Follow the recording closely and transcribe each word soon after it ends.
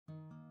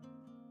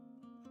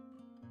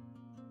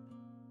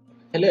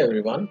Hello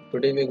everyone,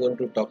 today we're going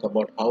to talk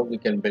about how we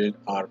can build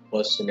our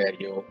first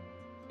scenario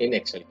in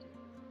ACCELQ.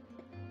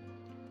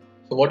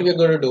 So what we're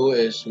going to do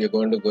is we're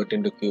going to go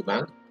into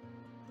QBank.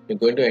 You're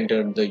going to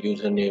enter the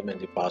username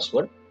and the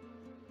password.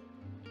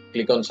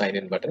 Click on sign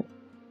in button.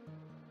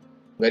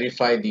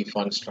 Verify the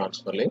funds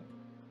transfer link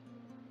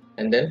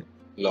and then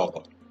log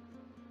out.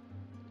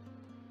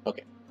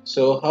 Okay,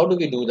 so how do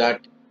we do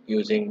that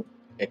using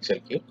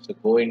ACCELQ? So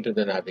go into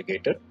the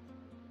navigator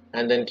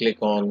and then click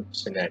on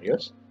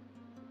scenarios.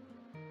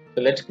 So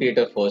let's create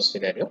a first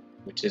scenario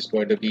which is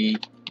going to be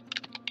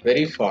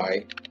verify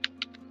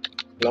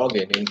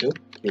login into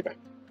QBank.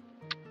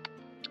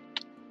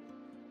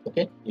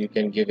 Okay, you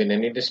can give in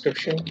any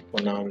description.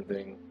 For now I'm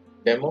doing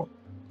demo,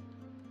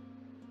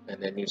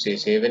 and then you say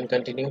save and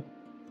continue.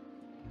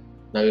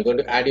 Now you're going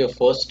to add your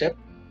first step,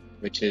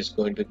 which is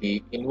going to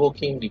be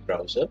invoking the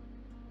browser.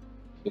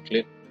 You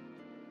click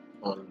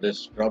on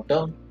this drop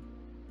down,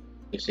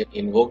 you say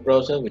invoke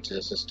browser, which is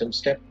a system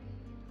step.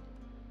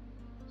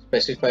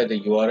 Specify the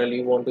URL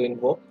you want to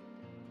invoke,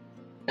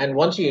 and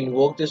once you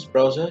invoke this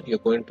browser, you're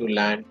going to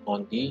land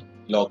on the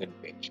login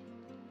page.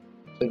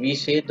 So we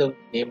say the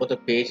name of the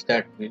page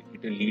that it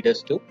will lead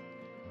us to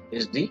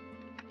is the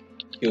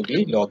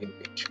QB login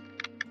page.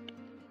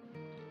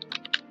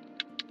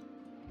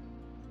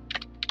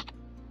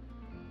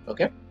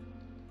 Okay,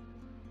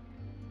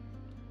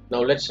 now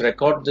let's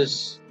record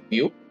this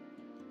view.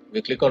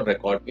 We click on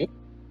record view.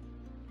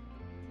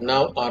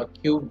 Now our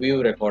cube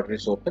view recorder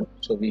is open,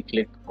 so we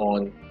click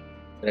on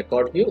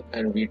record view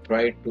and we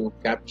try to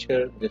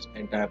capture this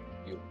entire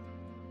view.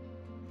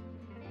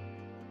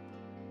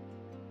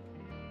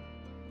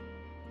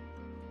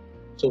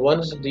 So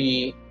once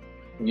the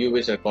view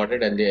is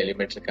recorded and the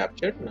elements are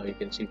captured, now you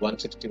can see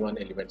 161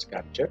 elements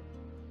captured.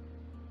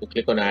 You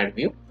click on add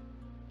view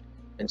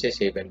and say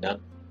save and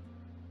done.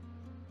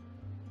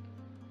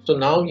 So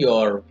now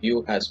your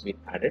view has been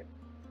added.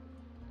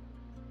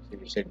 So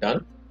you say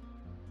done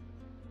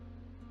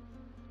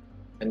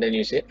and then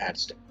you say add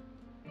step.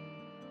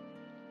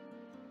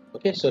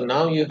 Okay, so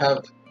now you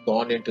have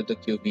gone into the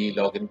QB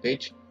login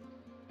page.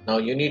 Now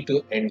you need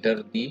to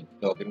enter the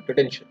login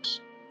credentials.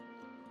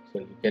 So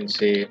you can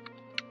say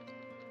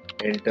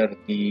enter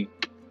the,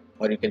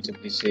 or you can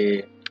simply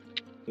say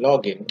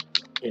login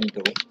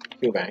into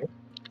QBank.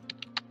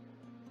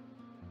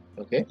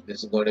 Okay,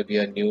 this is going to be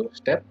a new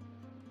step.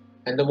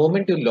 And the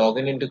moment you log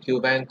in into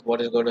QBank,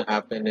 what is going to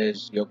happen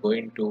is you're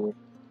going to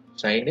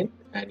sign in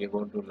and you're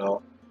going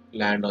to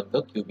land on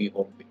the QB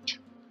homepage.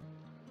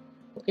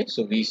 Okay,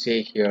 so we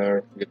say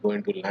here we're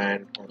going to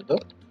land on the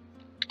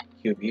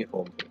QB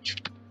homepage.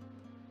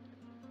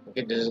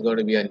 Okay, this is going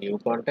to be a new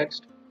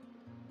context.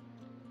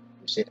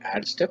 We say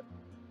add step.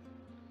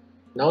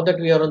 Now that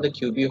we are on the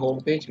QB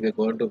homepage, we're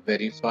going to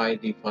verify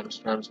the funds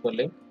transfer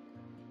link.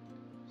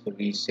 So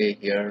we say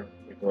here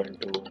we're going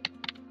to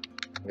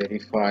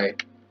verify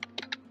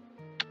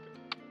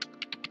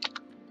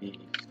the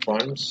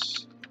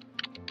funds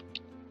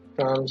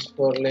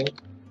transfer link.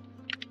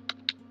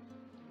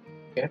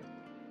 Okay,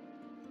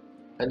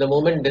 and the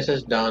moment this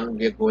is done,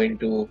 we are going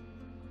to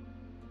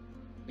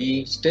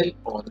be still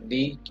on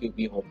the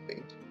QB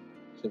homepage.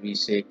 So we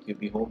say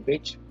QB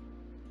homepage.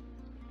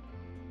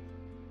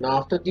 Now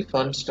after the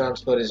funds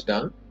transfer is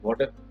done,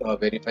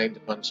 verifying the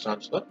funds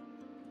transfer,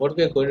 what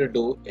we are going to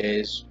do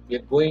is we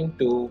are going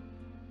to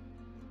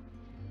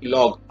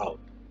log out.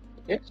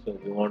 Okay, so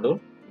we want to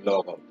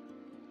log out.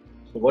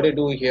 So what you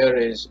do here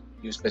is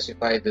you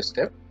specify the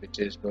step, which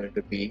is going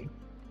to be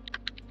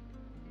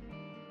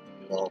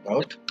log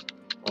out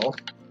of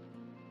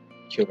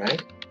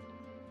QBank.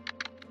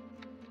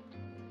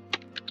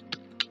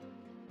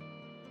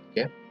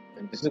 Okay,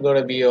 and this is going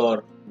to be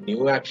your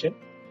new action.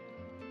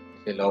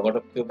 Say log out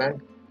of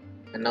QBank,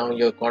 and now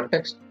your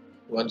context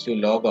once you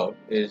log out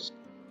is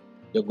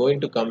you're going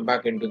to come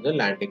back into the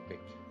landing page,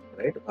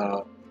 right,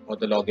 or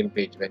the login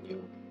page when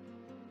you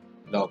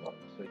log out.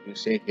 So you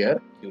say here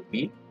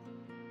QB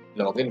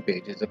login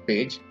page is the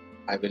page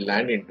I will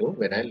land into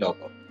when I log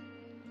out.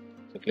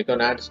 So click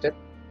on add step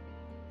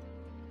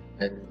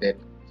and then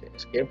say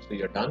escape. So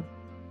you're done.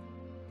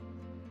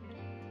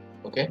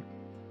 Okay,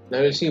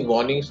 now you'll see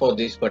warnings for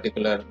these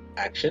particular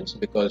actions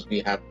because we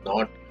have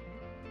not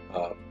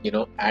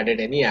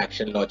added any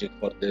action logic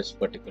for this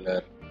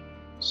particular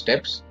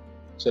steps.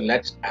 So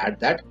let's add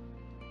that.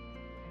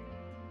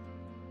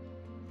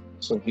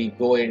 So we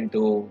go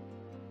into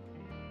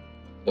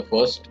the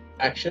first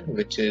action,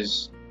 which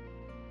is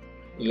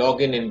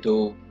login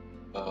into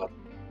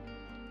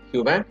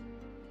QBank.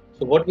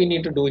 So what we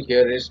need to do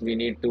here is we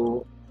need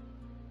to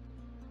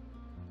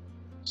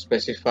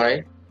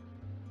specify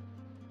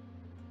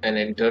and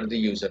enter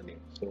the username.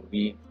 So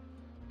we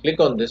click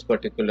on this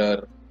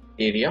particular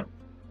area,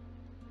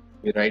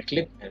 we right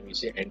click and we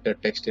say enter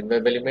text in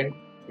web element.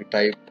 We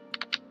type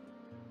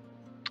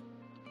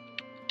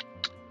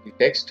the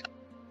text.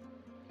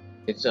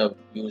 It's a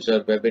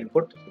user web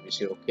input. So we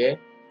say okay.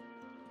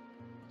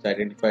 It's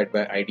identified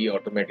by ID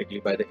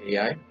automatically by the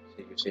AI.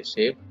 So you say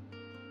save.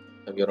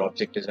 Now your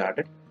object is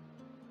added.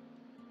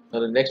 Now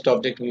the next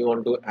object we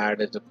want to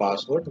add as a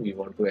password, we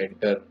want to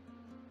enter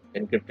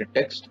encrypted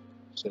text.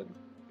 So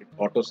it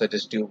auto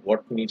suggests you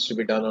what needs to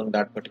be done on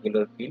that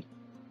particular field.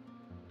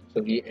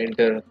 So we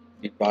enter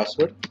the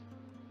password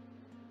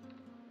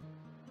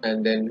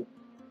and then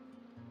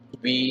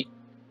we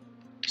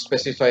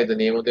specify the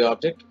name of the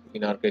object.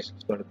 In our case,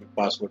 it's going to be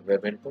password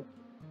web info.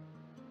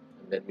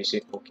 And then we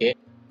say OK.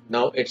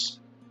 Now it's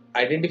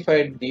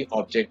identified the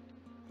object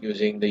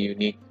using the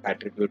unique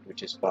attribute,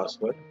 which is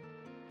password,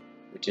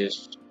 which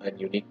is a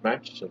unique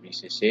match. So we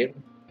say save.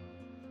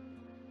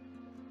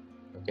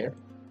 Okay.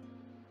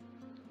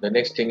 The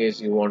next thing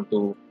is you want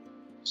to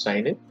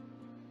sign in.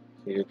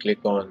 So you click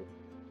on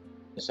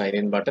the sign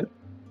in button,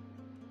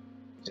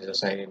 which is a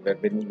sign in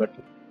web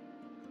button.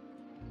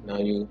 Now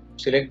you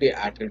select the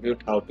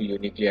attribute how to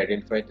uniquely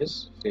identify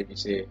this. Say we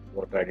say you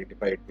want to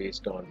identify it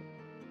based on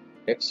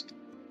text,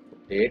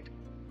 date,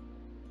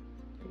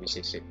 and we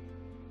say save.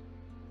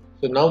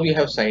 So now we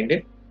have signed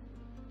in.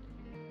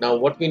 Now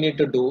what we need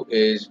to do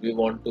is we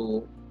want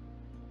to,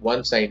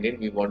 once signed in,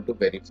 we want to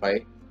verify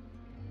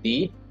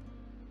the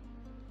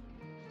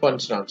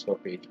funds transfer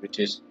page, which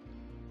is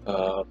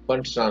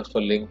funds transfer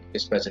link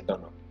is present or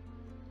not.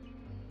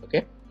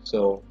 Okay,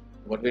 so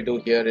what we do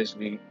here is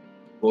we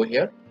go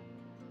here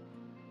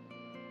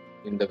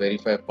in the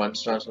verify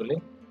funds transfer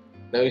link.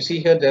 Now you see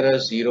here there are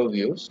 0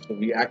 views, so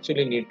we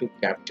actually need to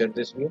capture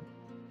this view.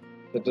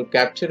 So to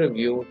capture a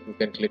view, you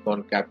can click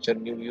on capture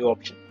new view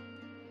option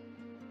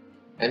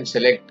and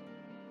select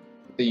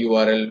the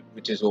URL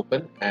which is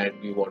open and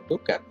we want to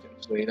capture.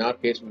 So in our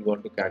case, we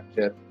want to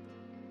capture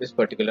this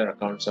particular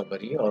account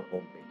summary or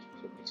home page.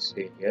 So we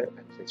stay here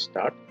and say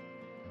start.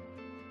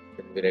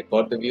 Then we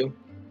record the view.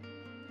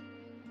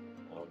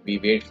 We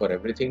wait for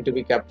everything to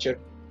be captured.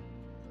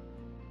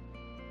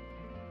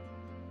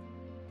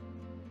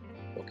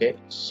 Okay,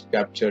 it's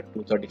captured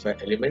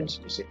 235 elements.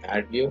 We say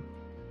add view.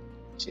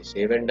 We say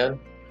save and done.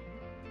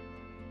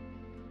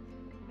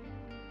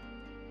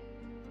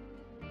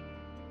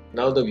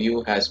 Now the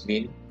view has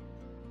been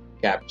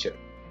captured.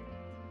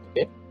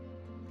 Okay.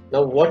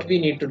 Now what we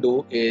need to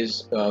do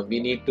is we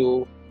need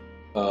to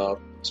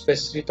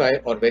specify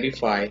or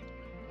verify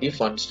the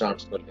funds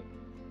transfer link.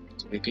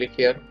 So we click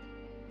here.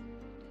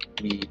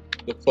 We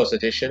look for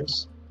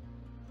suggestions,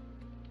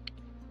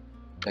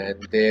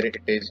 and there it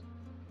is,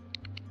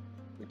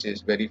 which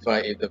is verify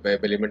if the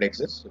web element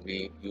exists. So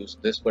we use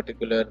this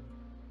particular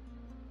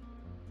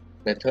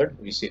method.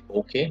 We say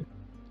OK,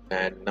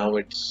 and now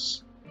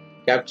it's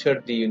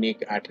captured the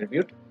unique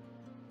attribute.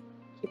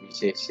 So we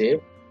say save.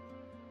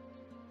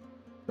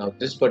 Now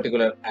this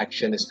particular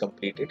action is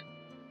completed.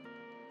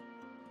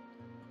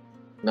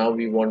 Now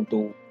we want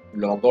to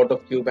log out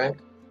of QBank.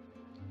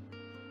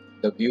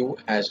 The view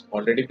has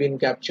already been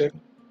captured.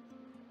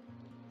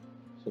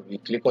 So we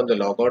click on the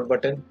logout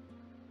button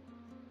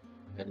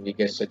and we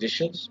get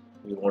suggestions.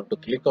 We want to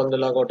click on the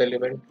logout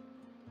element.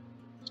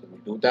 So we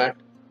do that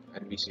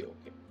and we say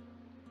OK.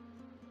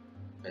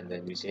 And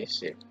then we say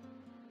save.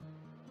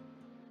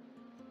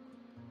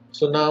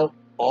 So now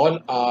all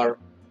our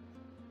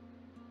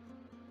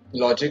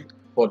logic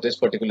for this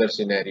particular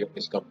scenario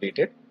is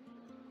completed.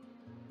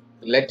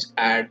 Let's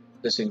add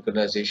the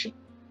synchronization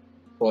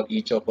for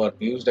each of our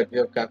views that we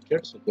have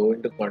captured. So go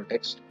into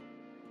context.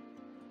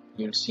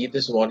 You'll see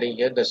this warning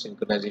here, the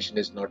synchronization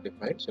is not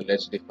defined. So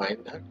let's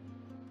define that.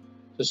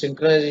 So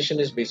synchronization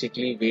is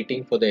basically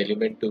waiting for the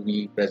element to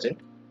be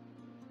present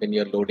when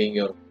you're loading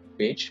your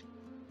page.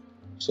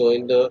 So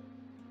in the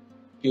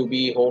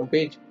QB home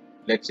page,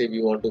 let's say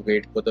we want to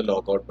wait for the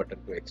logout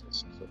button to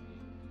exist. So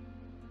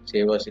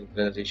save our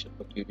synchronization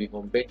for QB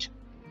home page.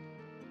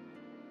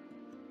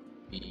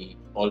 We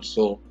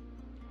also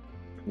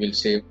will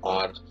save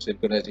our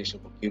synchronization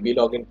for QB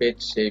login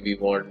page. Say we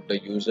want the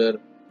user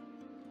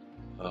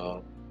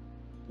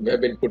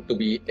web input to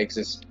be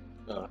exist,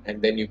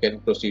 and then you can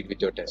proceed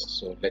with your test.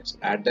 So let's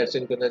add that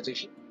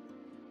synchronization.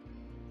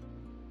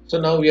 So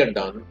now we are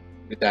done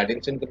with adding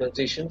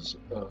synchronizations,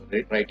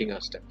 writing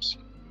our steps.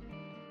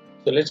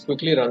 So let's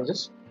quickly run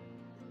this.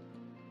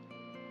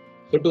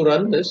 So to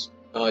run this,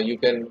 you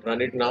can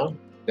run it now.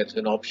 There's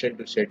an option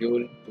to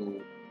schedule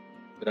to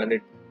run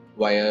it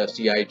via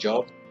CI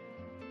job.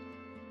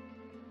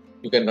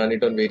 You can run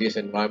it on various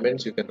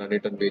environments. You can run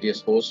it on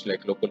various hosts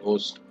like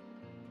localhost,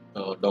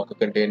 Docker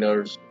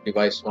containers,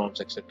 device farms,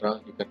 etc.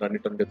 You can run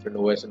it on different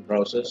OS and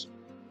browsers.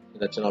 So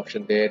that's an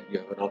option there. You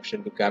have an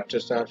option to capture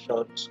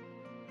snapshots.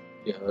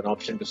 You have an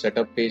option to set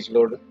up page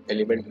load,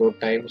 element load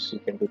times. You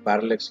can do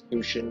parallel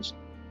executions.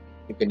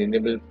 You can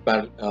enable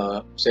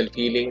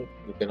self-healing.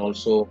 You can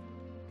also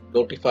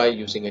notify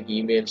using an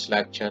email,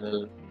 Slack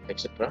channel,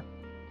 etc.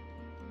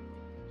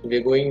 So we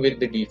are going with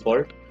the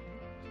default.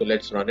 So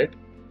let's run it.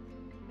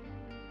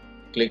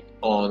 Click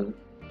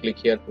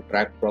here to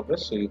track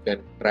progress, so you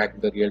can track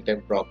the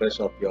real-time progress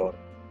of your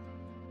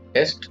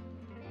test.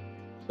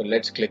 So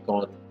let's click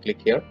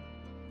here.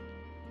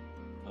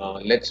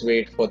 Let's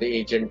wait for the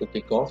agent to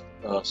kick off,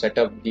 set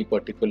up the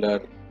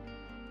particular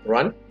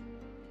run,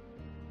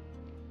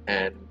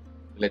 and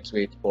let's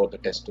wait for the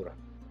test to run.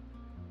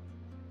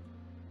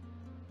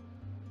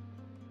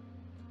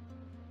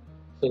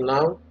 So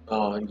now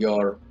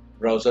your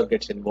browser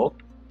gets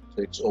invoked.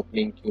 So it's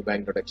opening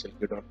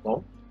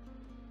qbank.xlq.com.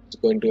 It's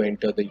going to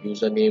enter the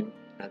username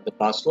and the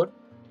password.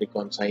 Click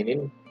on sign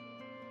in,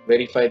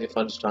 verify the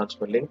funds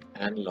transfer link,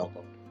 and log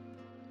out.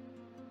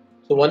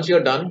 So once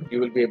you're done, you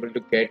will be able to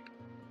get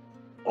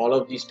all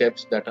of these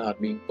steps that are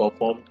being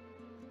performed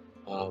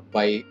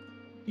by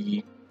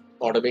the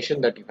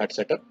automation that you had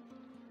set up.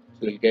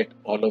 So you'll get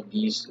all of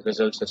these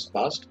results as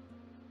passed.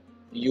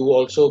 You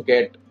also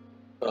get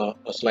a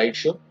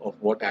slideshow of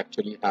what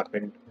actually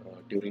happened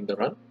during the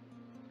run.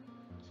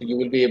 So you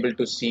will be able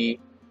to see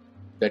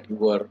that you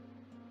were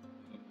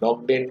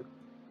logged in,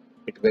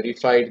 it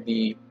verified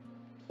the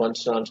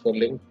funds transfer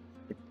link,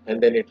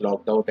 and then it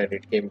logged out and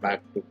it came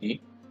back to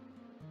the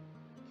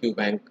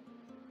QBank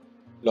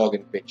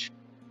login page.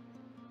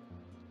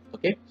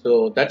 Okay,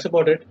 so that's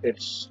about it.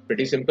 It's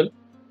pretty simple.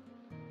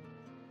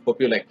 Hope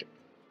you liked it.